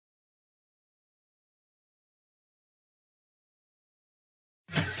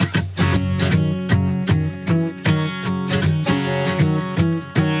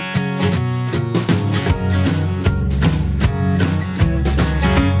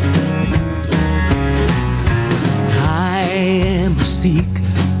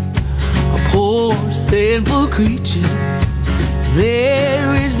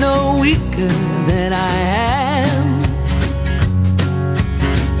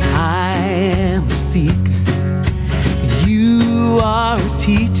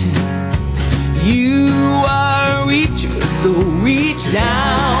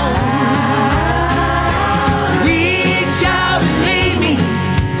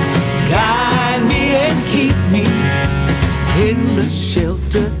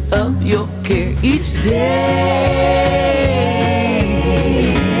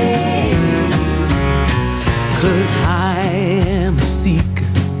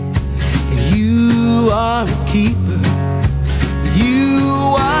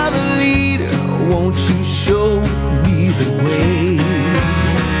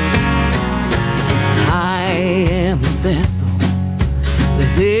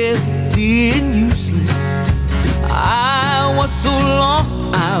being useless. I was so lost,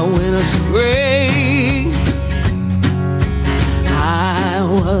 I went astray. I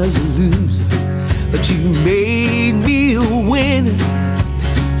was a loser, but you made me a winner.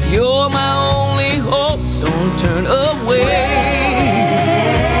 You're my only hope, don't turn away.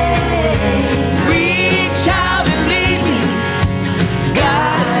 Reach out and lead me,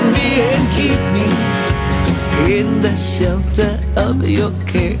 guide me and keep me in the shelter of your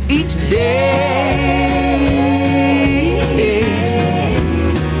care each day.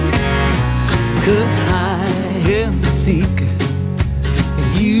 'Cause I am the seeker,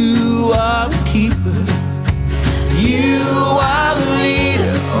 and you are a keeper. You are the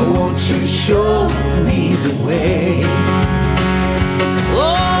leader, won't you show me the way?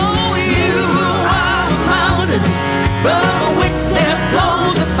 Oh, you are a mountain from which there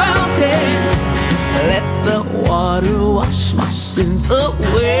flows a fountain. Let the water wash my sins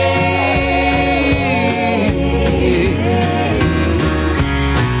away.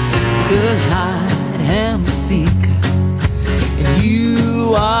 'Cause I am a seeker, and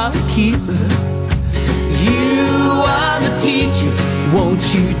you are a keeper. You are the teacher, won't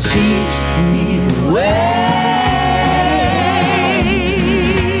you teach me the way?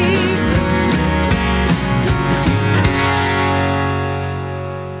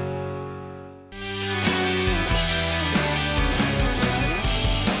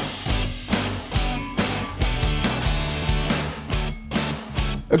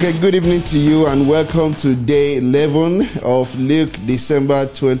 Okay, good evening to you and welcome to day 11 of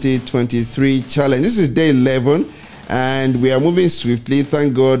LukeDecember2023 challenge. This is day 11 and we are moving swiftly.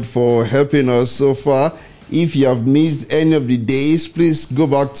 Thank God for helping us so far. If you have missed any of the days, please go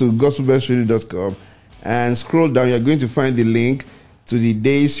back to GospelBells.com and scroll down. You're going to find the link to the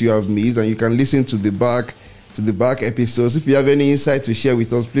days you have missed and you can listen to the back episodes. If you have any insight to share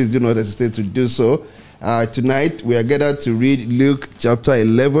with us, please do not hesitate to do so. Tonight we are gathered to read Luke chapter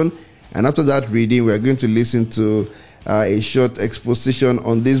 11, and after that reading we are going to listen to a short exposition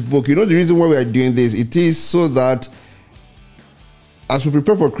on this book. You know the reason why we are doing this? It is so that as we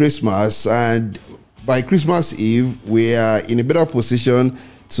prepare for Christmas, and by Christmas Eve we are in a better position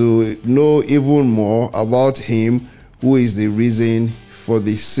to know even more about Him who is the reason for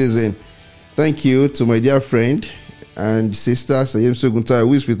this season. Thank you to my dear friend and sister Sayem Sogunta,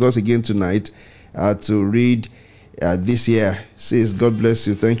 who is with us again tonight to read this year. Says God bless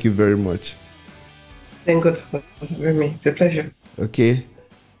you. Thank you very much. Thank God for having me. It's a pleasure. Okay,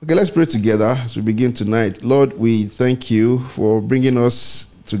 let's pray together as we begin tonight. Lord, we thank you for bringing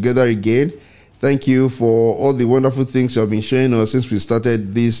us together again. Thank you for all the wonderful things you have been showing us since we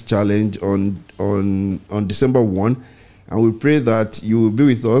started this challenge on December 1. And we pray that you will be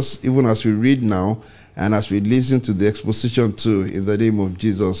with us even as we read now and as we listen to the exposition too, in the name of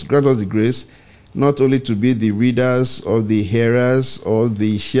Jesus. Grant us the grace not only to be the readers or the hearers or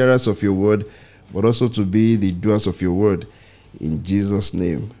the sharers of your word, but also to be the doers of your word. In Jesus'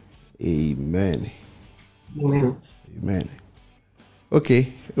 name, amen. Amen.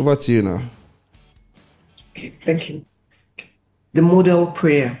 Okay, over to you now. Okay, thank you. The model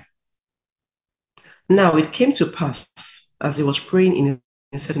prayer. Now it came to pass, as he was praying in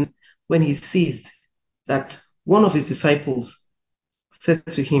a certain, when he ceased, that one of his disciples said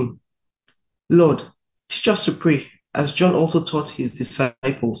to him, Lord, teach us to pray, as John also taught his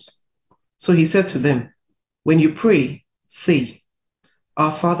disciples. So he said to them, when you pray, say,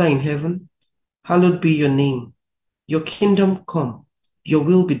 Our Father in heaven, hallowed be your name. Your kingdom come, your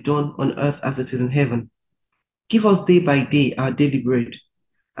will be done on earth as it is in heaven. Give us day by day our daily bread,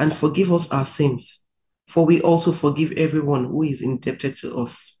 and forgive us our sins, for we also forgive everyone who is indebted to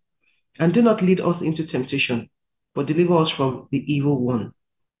us. And do not lead us into temptation, but deliver us from the evil one.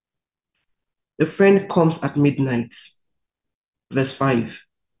 The friend comes at midnight. Verse 5.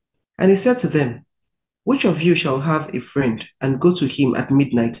 And he said to them, which of you shall have a friend and go to him at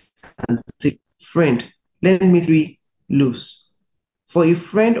midnight and say, Friend, lend me 3 loaves? For a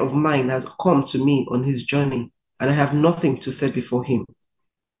friend of mine has come to me on his journey, and I have nothing to set before him.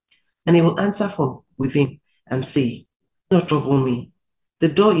 And he will answer from within and say, Do not trouble me. The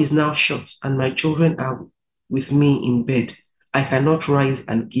door is now shut, and my children are with me in bed. I cannot rise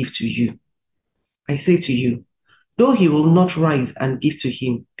and give to you. I say to you, though he will not rise and give to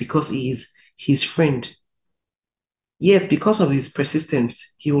him because he is his friend, yet because of his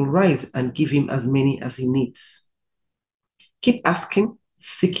persistence, he will rise and give him as many as he needs. Keep asking,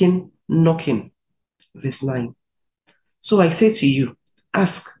 seeking, knocking. Verse 9. So I say to you,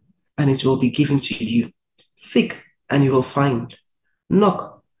 ask, and it will be given to you. Seek, and you will find.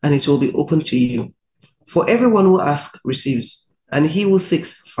 Knock, and it will be opened to you. For everyone who asks receives, and he who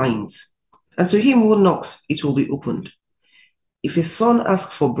seeks finds, And to him who knocks, it will be opened. If a son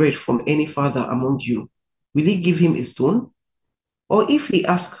asks for bread from any father among you, will he give him a stone? Or if he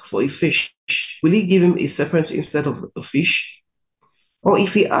asks for a fish, will he give him a serpent instead of a fish? Or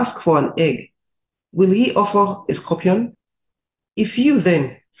if he asks for an egg, will he offer a scorpion? If you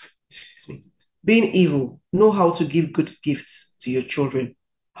then, being evil, know how to give good gifts to your children,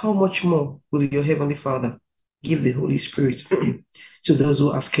 how much more will your heavenly Father give the Holy Spirit to those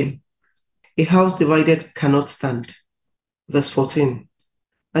who ask him? A house divided cannot stand. Verse 14.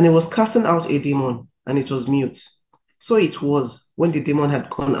 And he was casting out a demon, and it was mute. So it was, when the demon had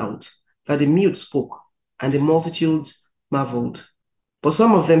gone out, that the mute spoke, and the multitude marveled. But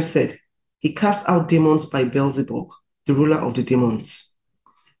some of them said, He cast out demons by Beelzebub, the ruler of the demons.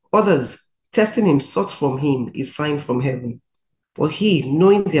 Others, testing him, sought from him a sign from heaven. But he,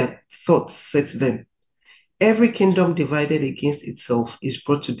 knowing their thoughts, said to them, Every kingdom divided against itself is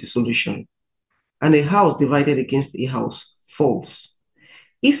brought to dissolution, and a house divided against a house falls.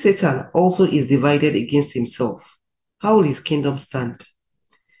 If Satan also is divided against himself, how will his kingdom stand?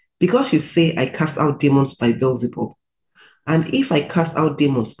 Because you say, I cast out demons by Beelzebub. And if I cast out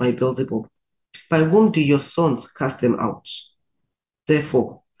demons by Beelzebub, by whom do your sons cast them out?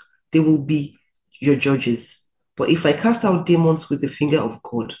 Therefore, they will be your judges. But if I cast out demons with the finger of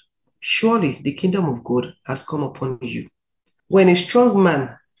God, surely the kingdom of God has come upon you. When a strong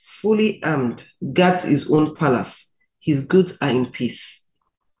man, fully armed, guards his own palace, his goods are in peace.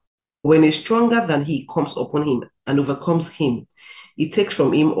 When a stronger than he comes upon him and overcomes him, he takes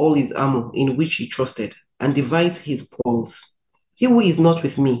from him all his armor in which he trusted and divides his spoils. He who is not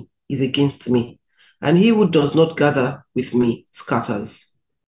with me is against me, and he who does not gather with me scatters.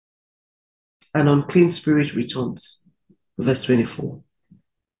 An unclean spirit returns. Verse 24.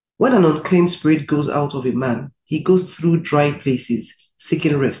 When an unclean spirit goes out of a man, he goes through dry places,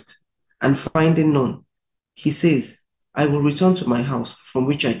 seeking rest, and finding none. He says, I will return to my house from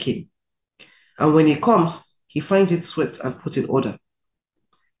which I came. And when he comes, he finds it swept and put in order.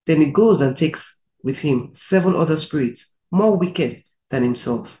 Then he goes and takes with him 7 other spirits, more wicked than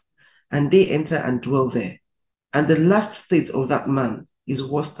himself, and they enter and dwell there. And the last state of that man is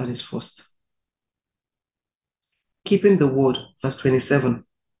worse than his first. Keeping the word, verse 27.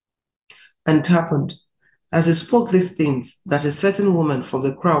 And it happened, as he spoke these things, that a certain woman from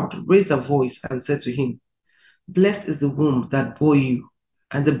the crowd raised her voice and said to him, Blessed is the womb that bore you,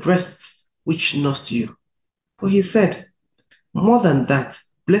 and the breasts which nursed you. For he said, More than that,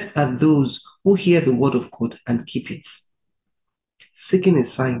 blessed are those who hear the word of God and keep it. Seeking a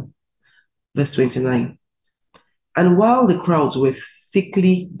sign. Verse 29. And while the crowds were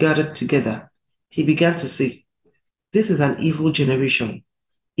thickly gathered together, he began to say, This is an evil generation.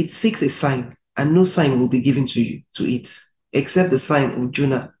 It seeks a sign, and no sign will be given to it, except the sign of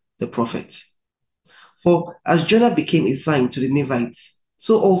Jonah the prophet. For as Jonah became a sign to the Ninevites,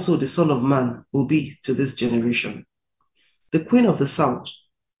 so also the Son of Man will be to this generation. The Queen of the South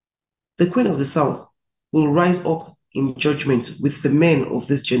will rise up in judgment with the men of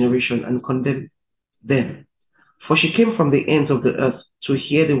this generation and condemn them. For she came from the ends of the earth to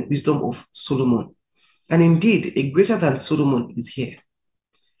hear the wisdom of Solomon. And indeed, a greater than Solomon is here.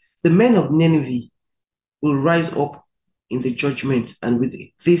 The men of Nineveh will rise up in the judgment and with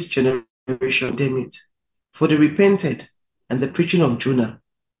this generation condemn it. For they repented and the preaching of Jonah.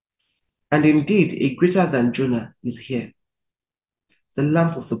 And indeed, a greater than Jonah is here. The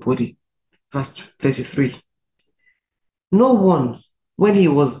lamp of the body. Verse 33. No one, when he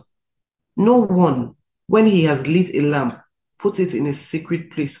has lit a lamp, puts it in a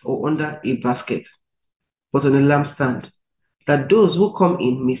secret place or under a basket, but on a lampstand, that those who come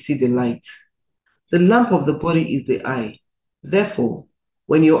in may see the light. The lamp of the body is the eye. Therefore,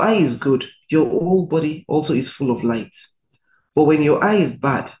 when your eye is good, your whole body also is full of light. But when your eye is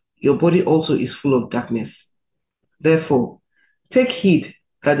bad, your body also is full of darkness. Therefore, take heed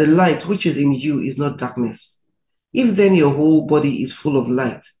that the light which is in you is not darkness. If then your whole body is full of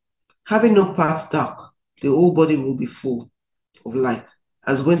light, having no part dark, the whole body will be full of light,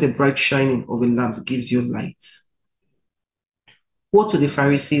 as when the bright shining of a lamp gives you light. Woe to the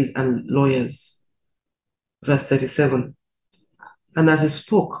Pharisees and lawyers. Verse 37. And as he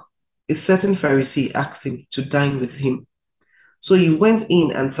spoke, a certain Pharisee asked him to dine with him. So he went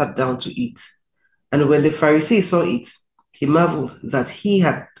in and sat down to eat. And when the Pharisee saw it, he marveled that he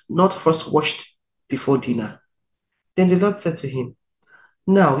had not first washed before dinner. Then the Lord said to him,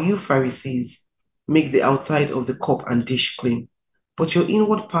 Now you Pharisees make the outside of the cup and dish clean, but your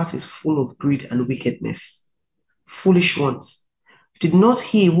inward part is full of greed and wickedness. Foolish ones, did not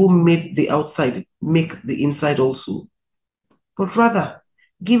he who made the outside make the inside also? But rather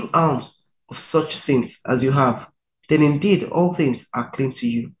give alms of such things as you have, then indeed all things are clean to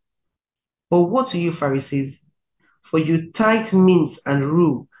you. But woe to you, Pharisees, for you tithe mint and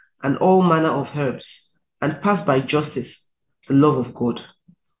rue and all manner of herbs, and pass by justice the love of God.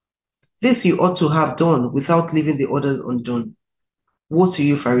 This you ought to have done without leaving the others undone. Woe to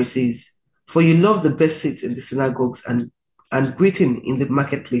you, Pharisees, for you love the best seats in the synagogues and greeting in the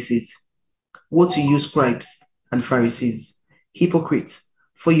marketplaces. Woe to you, scribes and Pharisees, hypocrites,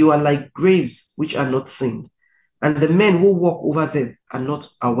 for you are like graves which are not seen, and the men who walk over them are not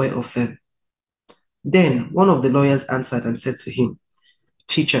aware of them. Then one of the lawyers answered and said to him,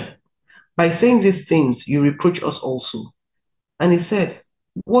 Teacher, by saying these things you reproach us also. And he said,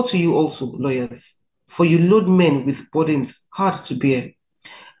 Woe to you also, lawyers, for you load men with burdens hard to bear,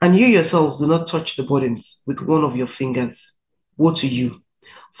 and you yourselves do not touch the burdens with one of your fingers. Woe to you,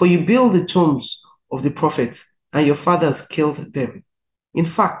 for you build the tombs of the prophets, and your fathers killed them. In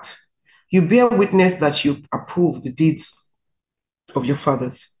fact, you bear witness that you approve the deeds of your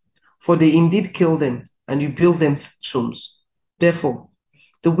fathers, for they indeed killed them, and you build them tombs. Therefore,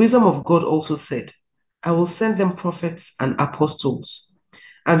 the wisdom of God also said, I will send them prophets and apostles,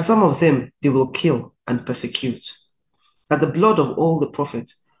 and some of them they will kill and persecute, that the blood of all the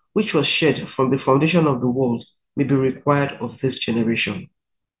prophets, which was shed from the foundation of the world, may be required of this generation.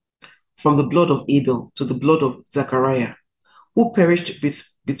 From the blood of Abel to the blood of Zechariah, who perished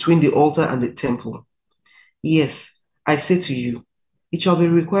between the altar and the temple. Yes, I say to you, it shall be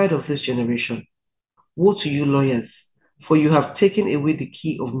required of this generation. Woe to you, lawyers, for you have taken away the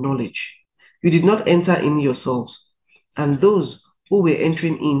key of knowledge. You did not enter in yourselves, and those who were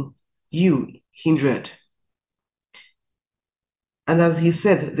entering in, you hindered. And as he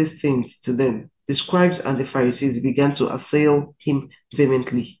said these things to them, the scribes and the Pharisees began to assail him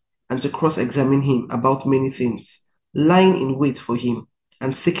vehemently and to cross-examine him about many things, lying in wait for him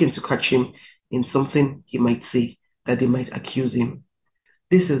and seeking to catch him in something he might say, that they might accuse him.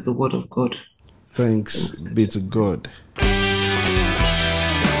 This is the word of God. Thanks be to God.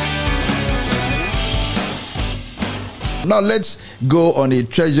 Now let's go on a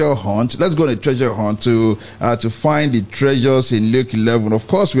treasure hunt. Let's go on a treasure hunt to find the treasures in Luke 11. Of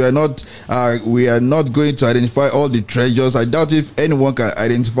course, we are not going to identify all the treasures. I doubt if anyone can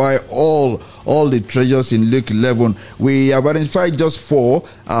identify all the treasures in Luke 11. We have identified just four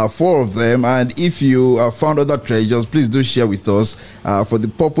of them. And if you found other treasures, please do share with us. For the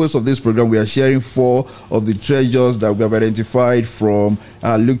purpose of this program, we are sharing 4 of the treasures that we have identified from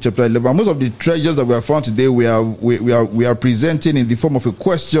Luke chapter 11. Most of the treasures that we have found today, we are presenting in the form of a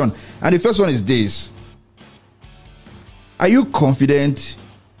question. And the first one is this: are you confident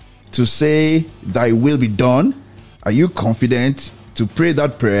to say thy will be done? Are you confident to pray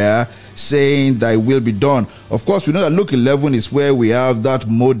that prayer saying thy will be done? Of course, we know that Luke 11 is where we have that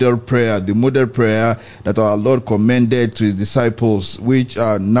model prayer, the model prayer that our Lord commended to his disciples, which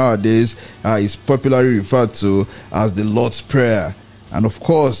nowadays is popularly referred to as the Lord's Prayer. And of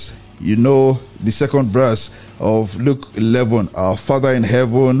course, you know the second verse of Luke 11, our Father in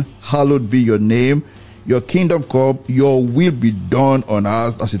heaven, hallowed be your name. Your kingdom come, your will be done on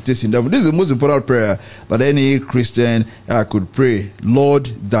earth as it is in heaven. This is the most important prayer that any Christian could pray. Lord,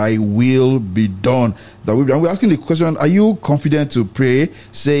 thy will be done. And we're asking the question, are you confident to pray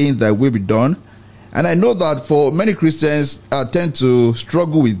saying thy will be done? And I know that for many Christians tend to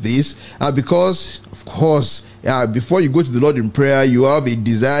struggle with this because, of course, before you go to the Lord in prayer, you have a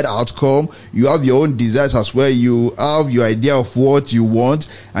desired outcome. You have your own desires as well. You have your idea of what you want,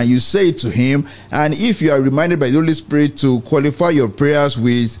 and you say it to Him. And if you are reminded by the Holy Spirit to qualify your prayers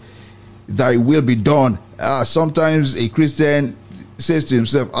with thy will be done, sometimes a Christian says to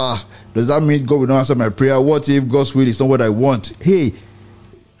himself, does that mean God will not answer my prayer? What if God's will is not what I want? Hey,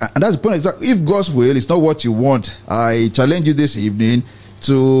 and that's the point. Exactly. If God's will is not what you want, I challenge you this evening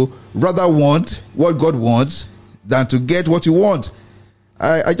to rather want what God wants than to get what you want.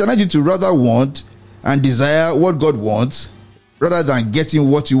 I challenge you to rather want and desire what God wants rather than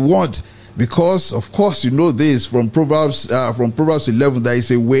getting what you want. Because, of course, you know this from Proverbs 11, there is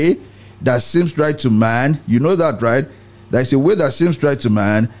a way that seems right to man. You know that, right? There is a way that seems right to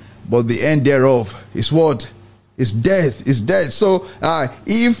man, but the end thereof is what? It's death. It's death. So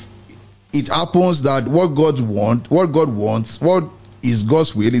if it happens that what God wants, what is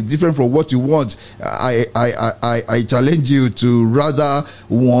God's will is different from what you want, I challenge you to rather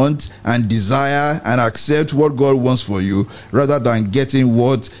want and desire and accept what God wants for you rather than getting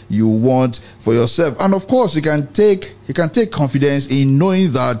what you want for yourself. And of course, you can take confidence in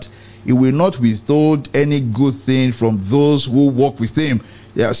knowing that He will not withhold any good thing from those who walk with Him.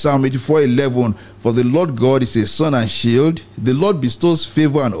 Psalm 84:11. For the Lord God is a sun and shield. The Lord bestows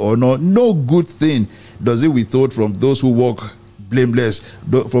favor and honor. No good thing does he withhold from those who walk blameless,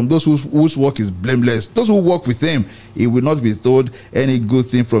 from those whose work is blameless. Those who walk with him, he will not withhold any good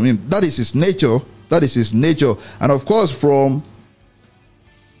thing from him. That is his nature. That is his nature. And of course, from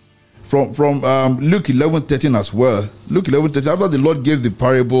Luke 11:13 as well. Luke 11:13. After the Lord gave the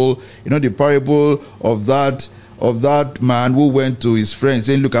parable, the parable of that man who went to his friend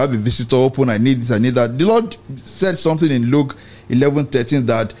saying, "Look, I have a visitor. Open. I need this. I need that." The Lord said something in Luke 11:13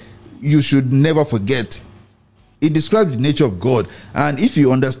 that you should never forget. It describes the nature of God, and if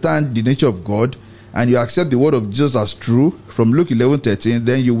you understand the nature of God and you accept the word of Jesus as true from Luke 11:13,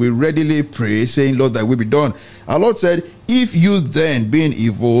 then you will readily pray, saying, "Lord, thy will be done." Our Lord said, "If you then, being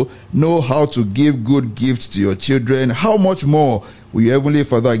evil, know how to give good gifts to your children, how much more will your heavenly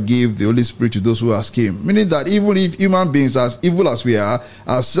Father give the Holy Spirit to those who ask him?" Meaning that even if human beings, as evil as we are,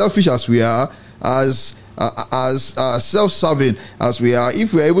 as selfish as we are, as self-serving as we are,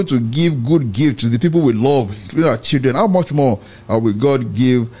 if we are able to give good gifts to the people we love, including our children, how much more will God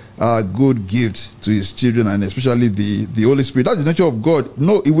give good gifts to his children, and especially the Holy Spirit? That's the nature of God.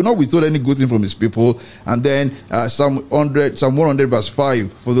 No, he will not withhold any good thing from his people. And then Psalm 100 verse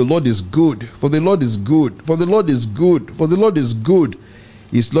 5, for the Lord is good, for the Lord is good, for the Lord is good, for the Lord is good,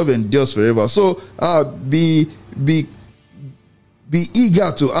 his love endures forever. So be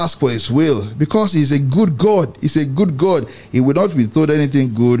eager to ask for his will, because he's a good God. He's a good God. He will not withhold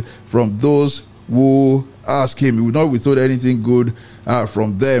anything good from those who ask him. He will not withhold anything good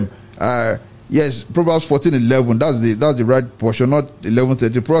from them. Yes, Proverbs 14:11. That's the right portion, not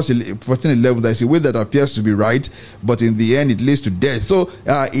 11:30. Proverbs 14:11. There is a way that appears to be right, but in the end it leads to death. So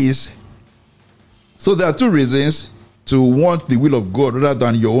there are two reasons to want the will of God rather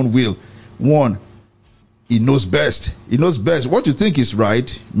than your own will. One, he knows best. He knows best. What you think is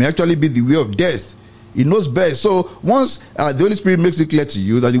right may actually be the way of death. He knows best. So once the Holy Spirit makes it clear to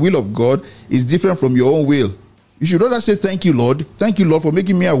you that the will of God is different from your own will, you should rather say, "Thank you, Lord. Thank you, Lord, for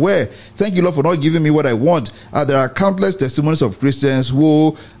making me aware. Thank you, Lord, for not giving me what I want." There are countless testimonies of Christians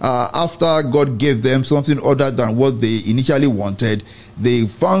who, after God gave them something other than what they initially wanted, they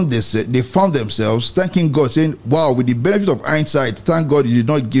found themselves thanking God, saying, "Wow, with the benefit of hindsight, thank God you did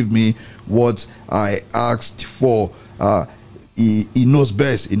not give me what I asked for." He knows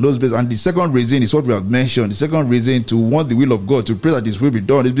best. He knows best. And the second reason is what we have mentioned. The second reason to want the will of God, to pray that his will be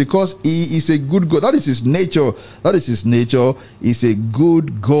done, is because he is a good God. That is his nature. That is his nature. He's a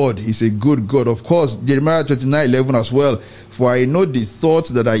good God. He's a good God. Of course, Jeremiah 29:11 as well. For I know the thoughts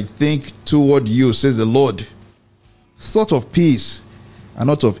that I think toward you, says the Lord. Thought of peace and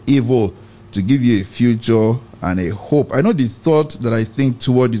not of evil, to give you a future and a hope. I know the thought that I think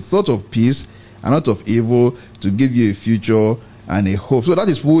toward you, thought of peace and not of evil, to give you a future and a hope. So that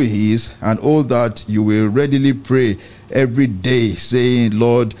is who he is, and all that you will readily pray every day, saying,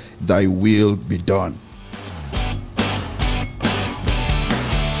 "Lord, thy will be done."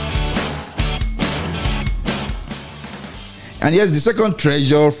 And yes, the second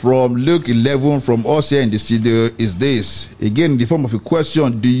treasure from Luke 11 from us here in the studio is this. Again, in the form of a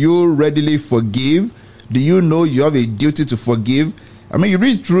question: do you readily forgive? Do you know you have a duty to forgive? I mean, you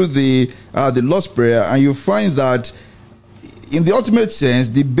read through the Lord's Prayer and you find that in the ultimate sense,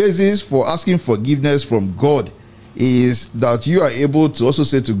 the basis for asking forgiveness from God is that you are able to also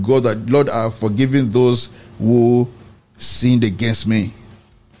say to God that, "Lord, I have forgiven those who sinned against me."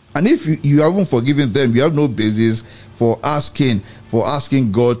 And if you haven't forgiven them, you have no basis for asking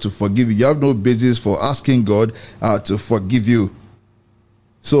God to forgive you. You have no basis for asking God to forgive you.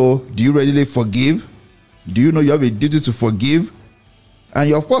 So, do you readily forgive? Do you know you have a duty to forgive?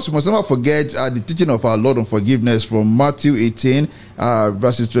 And of course, we must never forget the teaching of our Lord on forgiveness from Matthew 18,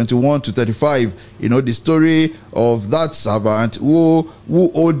 verses 21 to 35. You know, the story of that servant who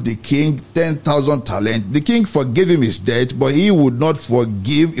owed the king 10,000 talents. The king forgave him his debt, but he would not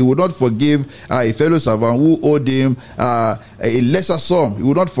forgive a fellow servant who owed him a lesser sum. He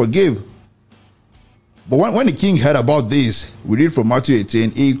would not forgive. But when the king heard about this, we read from Matthew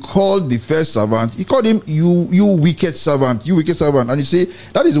 18, he called the first servant. He called him, you wicked servant, you wicked servant. And you see,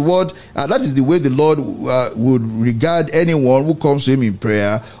 that is the way the Lord would regard anyone who comes to him in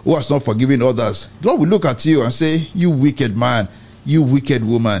prayer, who has not forgiven others. The Lord will look at you and say, "You wicked man, you wicked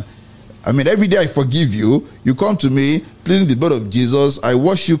woman. I mean, every day I forgive you. You come to me, pleading the blood of Jesus. I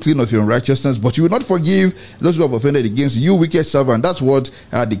wash you clean of your unrighteousness, but you will not forgive those who have offended against you, wicked servant." That's what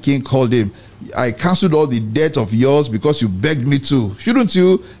the king called him. "I cancelled all the debt of yours because you begged me to. Shouldn't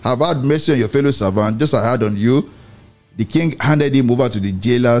you have had mercy on your fellow servant, just as I had on you?" The king handed him over to the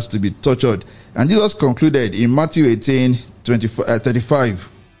jailers to be tortured. And Jesus concluded in Matthew 18, 35.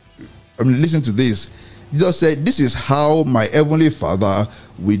 Listen to this. Jesus said, "This is how my heavenly Father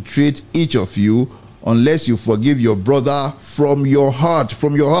will treat each of you unless you forgive your brother from your heart."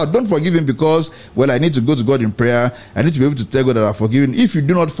 From your heart. Don't forgive him because, well, I need to go to God in prayer. I need to be able to tell God that I've forgiven. If you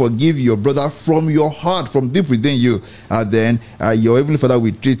do not forgive your brother from your heart, from deep within you, then your heavenly Father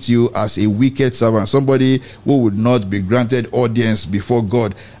will treat you as a wicked servant, somebody who would not be granted audience before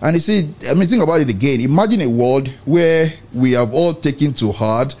God. And you see, think about it again. Imagine a world where we have all taken to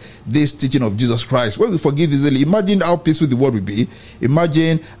heart this teaching of Jesus Christ, where we forgive easily. Imagine how peaceful the world would be.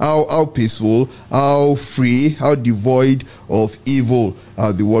 Imagine how peaceful, how free, how devoid of evil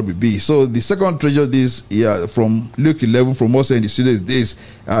the world will be. So the second treasure this from Luke 11 from us in the studio is this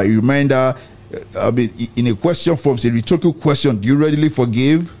a reminder, in a question form, it's a rhetorical question: do you readily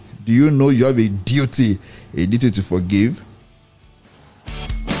forgive? Do you know you have a duty to forgive?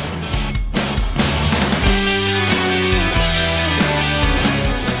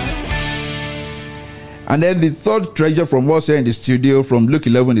 And then the third treasure from us here in the studio from Luke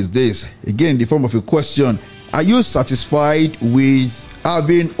 11 is this, again in the form of a question: are you satisfied with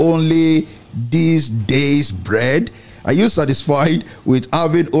having only this day's bread? Are you satisfied with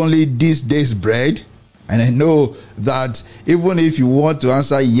having only this day's bread? And I know that even if you want to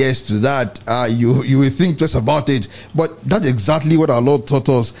answer yes to that, you will think just about it. But that's exactly what our Lord taught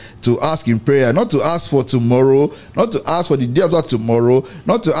us to ask in prayer. Not to ask for tomorrow, not to ask for the day after tomorrow,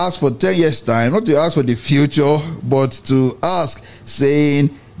 not to ask for 10 years' time, not to ask for the future, but to ask,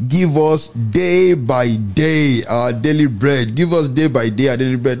 saying, give us day by day our daily bread. Give us day by day our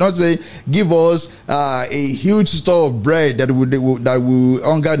daily bread. Not saying give us a huge store of bread that will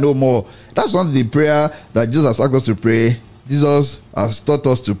hunger no more. That's not the prayer that Jesus has asked us to pray. Jesus has taught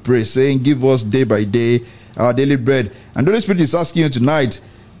us to pray, saying, give us day by day our daily bread. And the Holy Spirit is asking you tonight,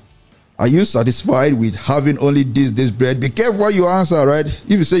 are you satisfied with having only this day's bread? Be careful what you answer, right? If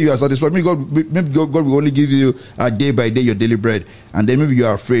you say you are satisfied, maybe God will only give you day by day your daily bread. And then maybe you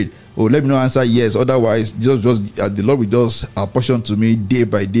are afraid. Oh, let me not answer yes. Otherwise, the Lord will just apportion to me day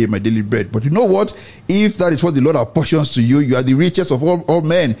by day my daily bread. But you know what? If that is what the Lord apportions to you, you are the richest of all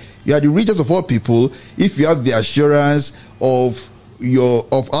men. You are the richest of all people. If you have the assurance of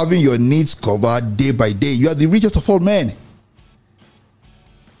having your needs covered day by day, you are the richest of all men.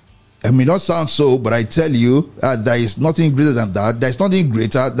 It may not sound so, but I tell you, there is nothing greater than that. There is nothing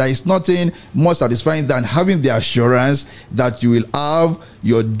greater. There is nothing more satisfying than having the assurance that you will have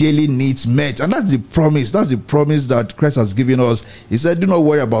your daily needs met. And that's the promise. That's the promise that Christ has given us. He said, do not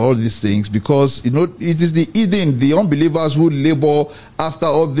worry about all these things, because, it is the heathen, the unbelievers who labor after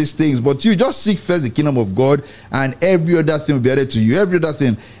all these things. But you just seek first the kingdom of God, and every other thing will be added to you.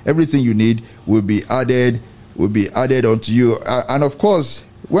 Everything you need will be added unto you. And of course,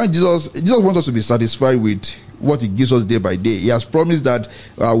 when Jesus wants us to be satisfied with what he gives us day by day. He has promised that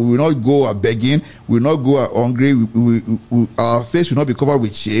we will not go begging, we will not go hungry, our face will not be covered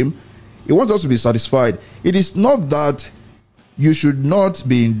with shame. He wants us to be satisfied. It is not that you should not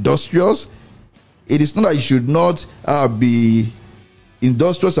be industrious. It is not that you should not be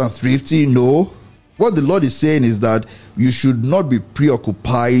industrious and thrifty. No. What the Lord is saying is that you should not be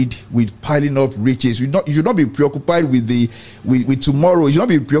preoccupied with piling up riches. You should not be preoccupied with tomorrow. You should not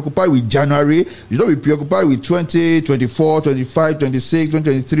be preoccupied with January. You should not be preoccupied with 20, 24, 25, 26,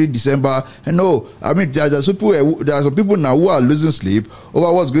 2023 December. And no, there are some people now who are losing sleep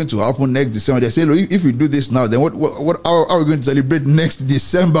over what's going to happen next December. They say, look, if we do this now, then how are we going to celebrate next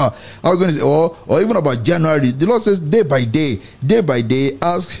December? How are we going to, or even about January? The Lord says, day by day,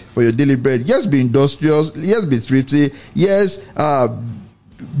 ask for your daily bread. Yes, be industrious. Yes, be thrifty. Yes,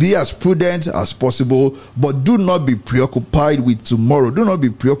 be as prudent as possible, but do not be preoccupied with tomorrow. Do not be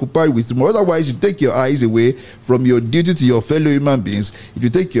preoccupied with tomorrow. Otherwise, you take your eyes away from your duty to your fellow human beings. If you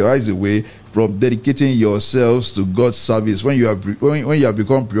take your eyes away from dedicating yourselves to God's service, when you have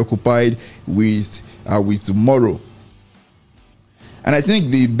become preoccupied with tomorrow. And I think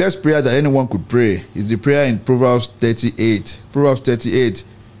the best prayer that anyone could pray is the prayer in Proverbs 38. Proverbs 38.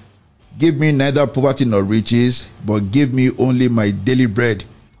 Give me neither poverty nor riches, but give me only my daily bread.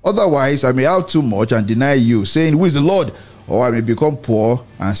 Otherwise, I may have too much and deny you, saying, who is the Lord? Or I may become poor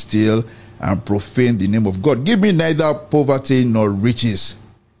and steal and profane the name of God. Give me neither poverty nor riches.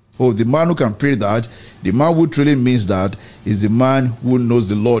 Oh, the man who can pray that, the man who truly means that, is the man who knows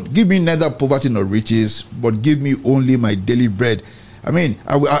the Lord. Give me neither poverty nor riches, but give me only my daily bread.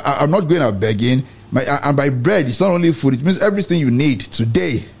 I'm not going out begging. And by bread, it's not only food, it means everything you need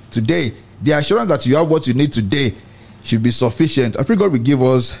today. The assurance that you have what you need today should be sufficient. I pray God will give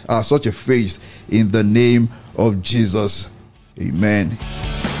us such a faith in the name of Jesus. Amen.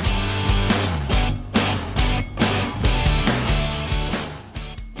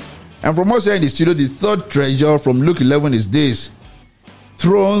 And from us here in the studio, the third treasure from Luke 11 is this: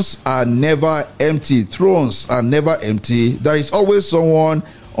 thrones are never empty. Thrones are never empty. There is always someone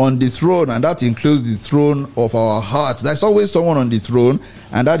on the throne, and that includes the throne of our heart. There's always someone on the throne,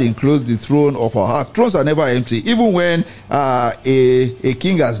 and that includes the throne of our heart. Thrones are never empty. Even when a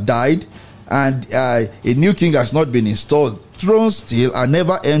king has died and a new king has not been installed, thrones still are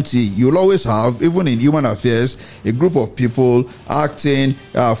never empty. You'll always have, even in human affairs, a group of people acting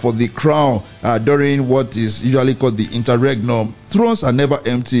for the crown during what is usually called the interregnum. Thrones are never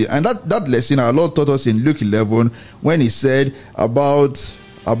empty. And that lesson our Lord taught us in Luke 11 when he said about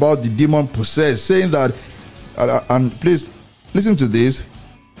the demon possessed, saying that, and please listen to this.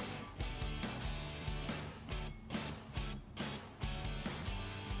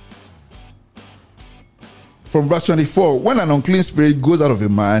 From verse 24, when an unclean spirit goes out of a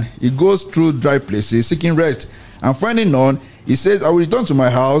man, he goes through dry places seeking rest, and finding none, he says, I will return to my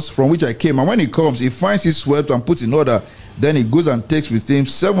house from which I came. And when he comes, he finds it swept and put in order. Then he goes and takes with him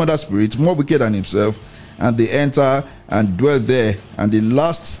 7 other spirits more wicked than himself, and they enter and dwell there. And the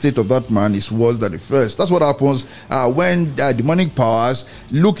last state of that man is worse than the first. That's what happens when demonic powers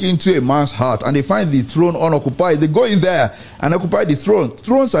look into a man's heart and they find the throne unoccupied. They go in there and occupy the throne.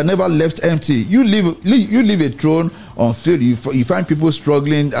 Thrones are never left empty. You leave a throne unfilled, you find people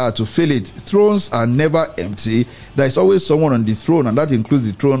struggling to fill it. Thrones are never empty. There is always someone on the throne, and that includes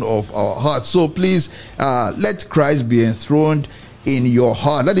the throne of our heart. So please, let Christ be enthroned in your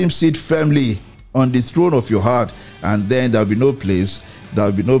heart. Let him sit firmly on the throne of your heart, and then there will be no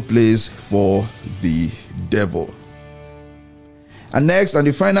place for the devil. And next, and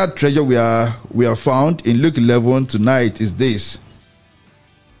the final treasure we are found in Luke 11 tonight is this: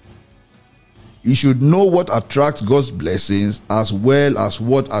 you should know what attracts God's blessings as well as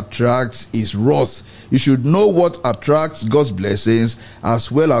what attracts his wrath. You should know what attracts God's blessings as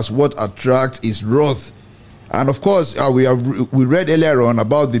well as what attracts his wrath. And of course, we read earlier on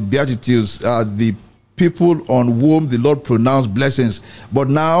about the Beatitudes, the people on whom the Lord pronounced blessings. But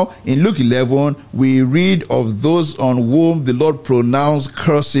now in Luke 11, we read of those on whom the Lord pronounced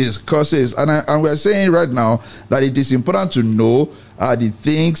curses. And we're saying right now that it is important to know the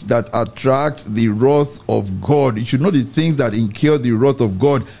things that attract the wrath of God. You should know the things that incur the wrath of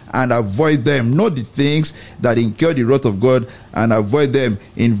God and avoid them. Know the things that incur the wrath of God and avoid them.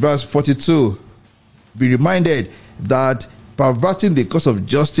 In verse 42, be reminded that perverting the cause of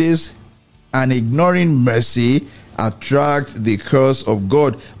justice and ignoring mercy attract the curse of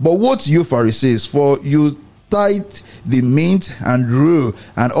God. But woe to you, Pharisees, for you tithe the mint and rue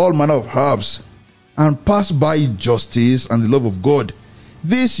and all manner of herbs, and pass by justice and the love of God.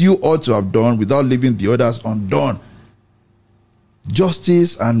 This you ought to have done without leaving the others undone.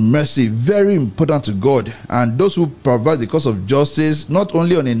 Justice and mercy, very important to God. And those who pervert the cause of justice, not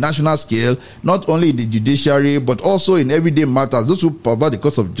only on a national scale, not only in the judiciary, but also in everyday matters, those who pervert the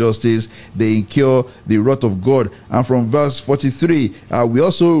cause of justice, they incur the wrath of God. And from verse 43, we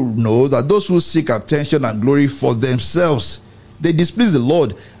also know that those who seek attention and glory for themselves, they displease the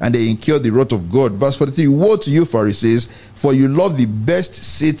Lord and they incur the wrath of God. Verse 43, woe to you, Pharisees, for you love the best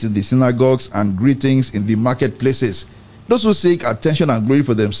seats in the synagogues and greetings in the marketplaces. Those who seek attention and glory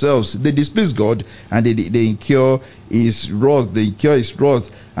for themselves, they displease God and they incur his wrath. They incur his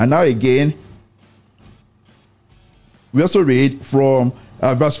wrath. And now again, we also read from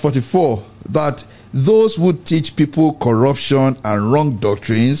verse 44 that those who teach people corruption and wrong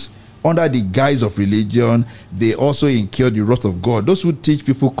doctrines under the guise of religion, they also incur the wrath of God. Those who teach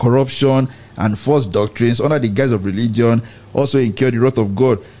people corruption and false doctrines under the guise of religion also incur the wrath of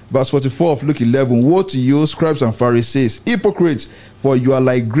God. Verse 44 of Luke 11, woe to you, scribes and Pharisees, hypocrites, for you are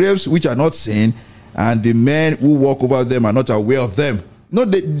like grapes which are not seen, and the men who walk over them are not aware of them. No,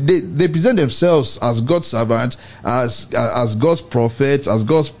 they present themselves as God's servants, as God's prophets, as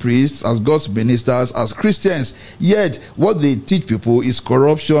God's priests, as God's ministers, as Christians. Yet, what they teach people is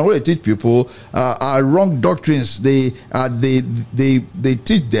corruption. What they teach people are wrong doctrines. They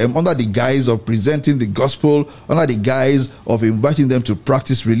teach them under the guise of presenting the gospel, under the guise of inviting them to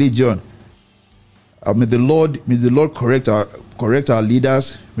practice religion. May the Lord correct our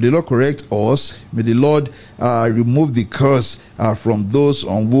leaders. May the Lord correct us. May the Lord remove the curse from those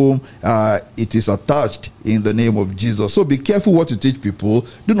on whom it is attached in the name of Jesus. So be careful what you teach people.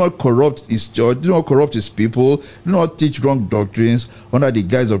 Do not corrupt his church. Do not corrupt his people. Do not teach wrong doctrines under the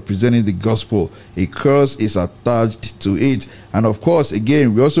guise of presenting the gospel. A curse is attached to it. And of course,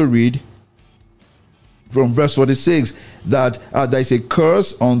 again, we also read from verse 46 that there is a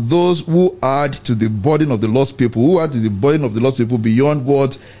curse on those who add to the burden of the lost people, beyond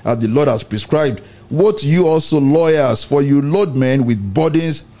what the Lord has prescribed. Woe to you also, lawyers, for you load men with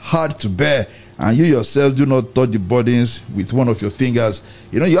burdens hard to bear, and you yourself do not touch the burdens with one of your fingers.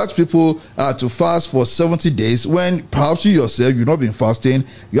 You ask people to fast for 70 days when perhaps you yourself you've not been fasting.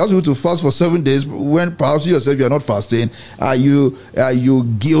 You ask people to fast for 7 days when perhaps you yourself you are not fasting. You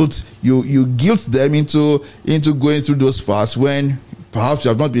guilt them into going through those fasts when perhaps you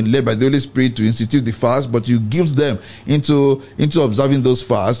have not been led by the Holy Spirit to institute the fast, but you guilt them into observing those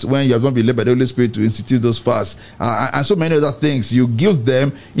fasts when you have not been led by the Holy Spirit to institute those fasts, and so many other things. You guilt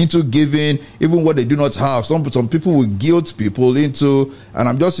them into giving even what they do not have. Some people will guilt people into, and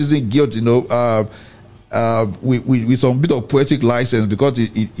I'm just using guilt, with some bit of poetic license, because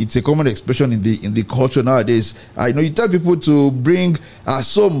it's a common expression in the culture nowadays. You tell people to bring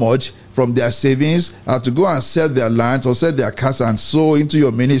so much from their savings to go and sell their lands or sell their cars and sow into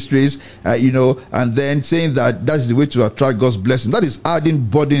your ministries, and then saying that that's the way to attract God's blessing. That is adding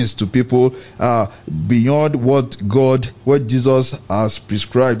burdens to people beyond what Jesus has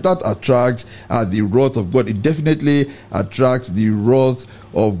prescribed. That attracts the wrath of God. It definitely attracts the wrath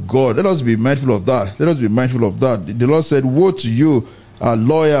of God. Let us be mindful of that. The Lord said, "Woe to you,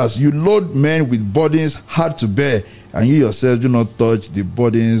 lawyers! You load men with burdens hard to bear, and you yourselves do not touch the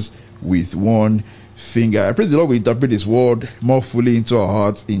burdens with one finger." I pray the Lord will interpret His word more fully into our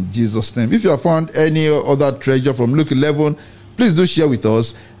hearts in Jesus' name. If you have found any other treasure from Luke 11, please do share with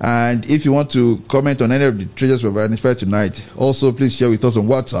us. And if you want to comment on any of the treasures we've identified tonight, also please share with us on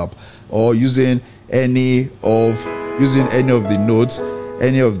WhatsApp or using any of the notes,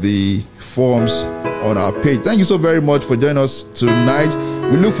 any of the forms on our page. Thank you so very much for joining us tonight.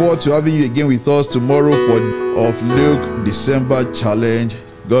 We look forward to having you again with us tomorrow of Luke December challenge.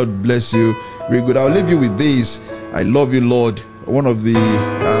 God bless you. Very good. I'll leave you with this. I love you, Lord. One of the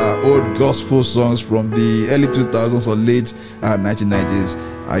old gospel songs from the early 2000s or late 1990s.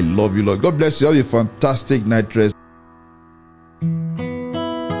 I love you, Lord. God bless you. Have a fantastic night rest.